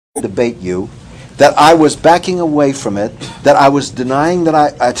debate you, that I was backing away from it, that I was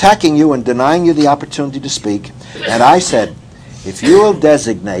attacking you and denying you the opportunity to speak. And I said, if you will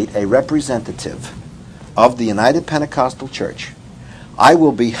designate a representative of the United Pentecostal Church, I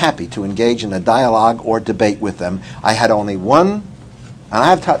will be happy to engage in a dialogue or debate with them. I had only one,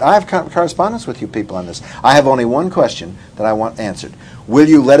 and I have correspondence with you people on this. I have only one question that I want answered. Will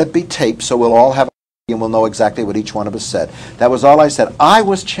you let it be taped so we'll all have and we'll know exactly what each one of us said? That was all I said. I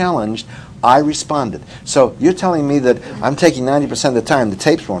was challenged. I responded. So you're telling me that I'm taking 90% of the time. The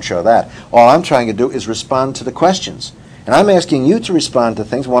tapes won't show that. All I'm trying to do is respond to the questions. And I'm asking you to respond to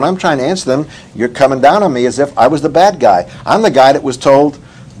things. When I'm trying to answer them, you're coming down on me as if I was the bad guy. I'm the guy that was told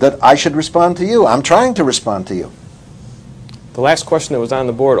that I should respond to you. I'm trying to respond to you. The last question that was on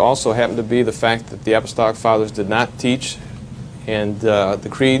the board also happened to be the fact that the Apostolic Fathers did not teach, and the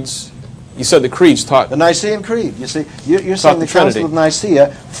creeds. You said the creeds taught the Nicene Creed. You see, you're saying the Council of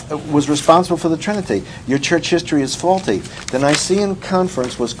Nicaea was responsible for the Trinity. Your church history is faulty. The Nicene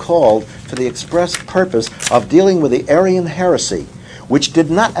Conference was called for the express purpose of dealing with the Arian heresy, which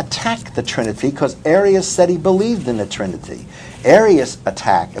did not attack the Trinity because Arius said he believed in the Trinity. Arius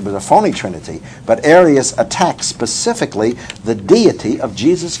attacked, it was a phony Trinity, but Arius attacked specifically the deity of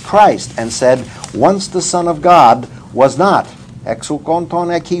Jesus Christ and said, once the Son of God was not. That's what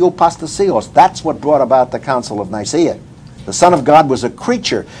brought about the Council of Nicaea. The Son of God was a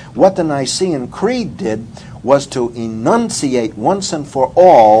creature. What the Nicene Creed did was to enunciate once and for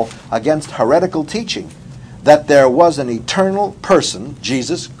all against heretical teaching that there was an eternal person,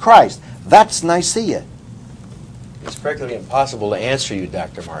 Jesus Christ. That's Nicaea. It's practically impossible to answer you,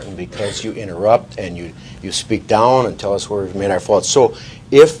 Dr. Martin, because you interrupt and you speak down and tell us where we've made our faults. So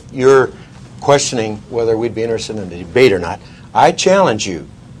if you're questioning whether we'd be interested in the debate or not, I challenge you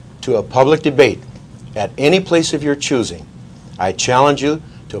to a public debate at any place of your choosing. I challenge you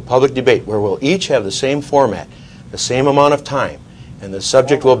to a public debate where we'll each have the same format, the same amount of time, and the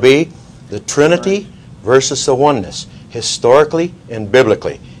subject will be the Trinity versus the oneness, historically and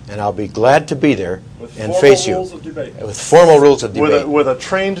biblically. And I'll be glad to be there and face you with formal rules of debate. With a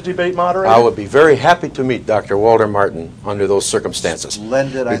trained debate moderator? I would be very happy to meet Dr. Walter Martin under those circumstances.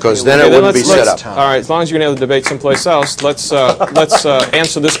 Splendid. Because then it wouldn't be set up. All right, as long as you're going to have the debate someplace else, let's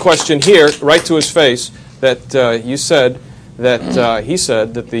answer this question here, right to his face, that you said that he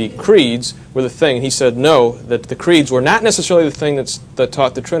said that the creeds were the thing. He said no, that the creeds were not necessarily the thing that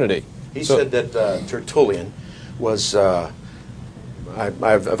taught the Trinity. He said that Tertullian was...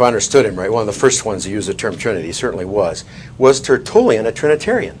 I've understood him right. One of the first ones to use the term Trinity, he certainly was. Was Tertullian a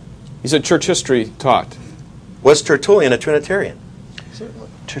Trinitarian? He said church history taught. Was Tertullian a Trinitarian?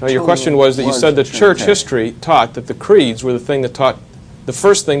 No, your question was that you said that church history taught that the creeds were the thing that taught, the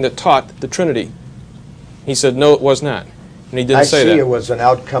first thing that taught the Trinity. He said no, it was not, and he didn't say that. I see it was an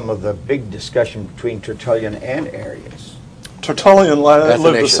outcome of the big discussion between Tertullian and Arius. Tertullian lived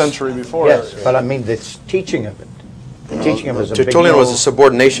a century before. Yes, but I mean the teaching of it. Tertullian was a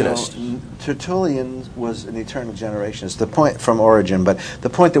subordinationist. No, Tertullian was an eternal generationist. The point from origin, but the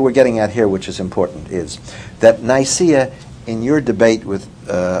point that we're getting at here, which is important, is that Nicaea, in your debate with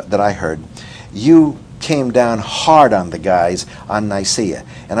that I heard, you came down hard on the guys on Nicaea.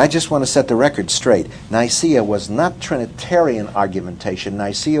 And I just want to set the record straight. Nicaea was not Trinitarian argumentation.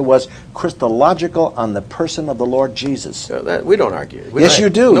 Nicaea was Christological on the person of the Lord Jesus. We don't argue. Yes, you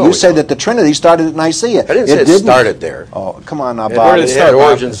do. No, you say that the Trinity started at Nicaea. I didn't say it started there. Oh, come on now, Bob. It had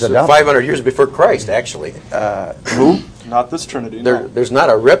origins 500 years before Christ, actually. Who? Not this Trinity. There's not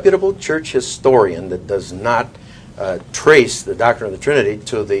a reputable church historian that does not trace the doctrine of the Trinity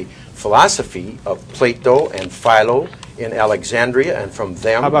to the philosophy of Plato and Philo in Alexandria, and from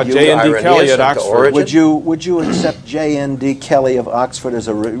them, how about J.N.D. Kelly at Oxford? Would you accept J.N.D. Kelly of Oxford as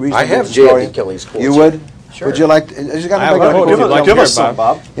a reasonable I have historian? J.N.D. Kelly's quotes. You would? Sure. Would you like to? Give us some,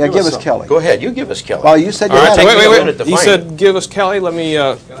 Bob. Yeah, give us Kelly. Go ahead, you give us Kelly. Well, you said you had it. Wait. He said give us Kelly. Let me,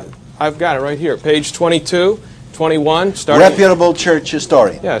 I've got it right here. Page 22, 21. Reputable church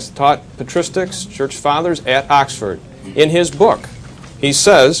historian. Yes, taught patristics, church fathers at Oxford. In his book, he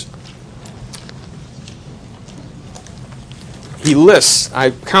says, he lists, I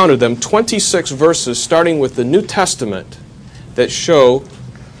counted them, 26 verses starting with the New Testament that show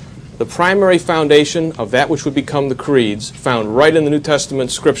the primary foundation of that which would become the creeds found right in the New Testament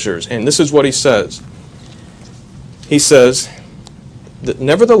scriptures. And this is what he says. He says that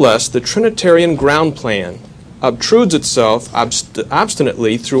nevertheless, the Trinitarian ground plan obtrudes itself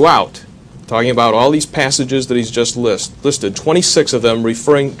obstinately throughout, talking about all these passages that he's just listed, 26 of them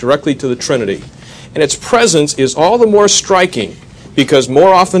referring directly to the Trinity. And its presence is all the more striking because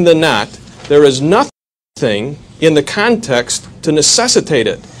more often than not, there is nothing in the context to necessitate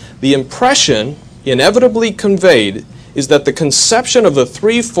it. The impression inevitably conveyed is that the conception of the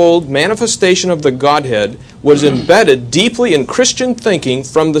threefold manifestation of the Godhead was embedded deeply in Christian thinking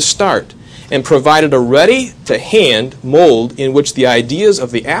from the start and provided a ready-to-hand mold in which the ideas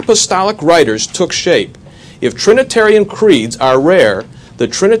of the apostolic writers took shape. If Trinitarian creeds are rare, the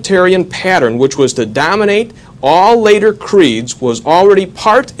Trinitarian pattern which was to dominate all later creeds was already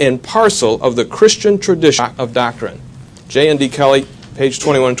part and parcel of the Christian tradition of doctrine. J.N.D. Kelly, page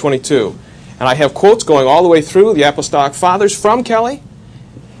 21 and 22. And I have quotes going all the way through the Apostolic Fathers from Kelly.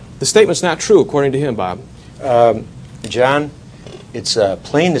 The statement's not true, according to him, Bob. John, it's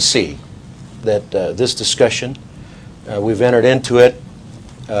plain to see that this discussion, we've entered into it.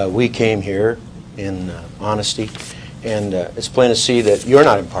 We came here in honesty, and it's plain to see that you're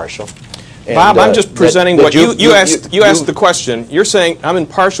not impartial. And, Bob, I'm just presenting what you asked the question. You're saying I'm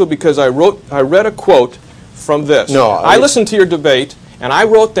impartial because I read a quote from this. No, I listened to your debate, and I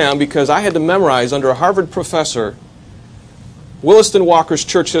wrote down, because I had to memorize under a Harvard professor, Williston Walker's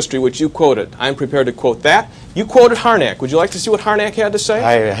church history, which you quoted. I'm prepared to quote that. You quoted Harnack. Would you like to see what Harnack had to say?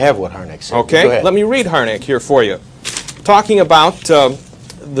 I have what Harnack said. Okay, let me read Harnack here for you. Talking about the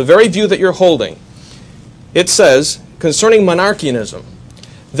very view that you're holding. It says, concerning monarchianism,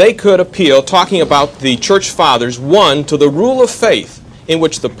 they could appeal, talking about the church fathers, one, to the rule of faith, in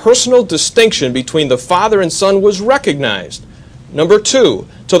which the personal distinction between the Father and Son was recognized. Number two,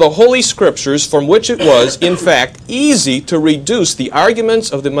 to the Holy Scriptures, from which it was, in fact, easy to reduce the arguments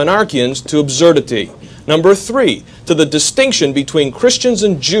of the monarchians to absurdity. Number three, to the distinction between Christians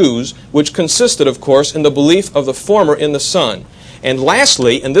and Jews, which consisted, of course, in the belief of the former in the Son. And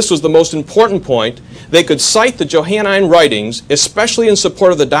lastly, and this was the most important point, they could cite the Johannine writings, especially in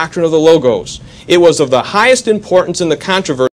support of the doctrine of the Logos. It was of the highest importance in the controversy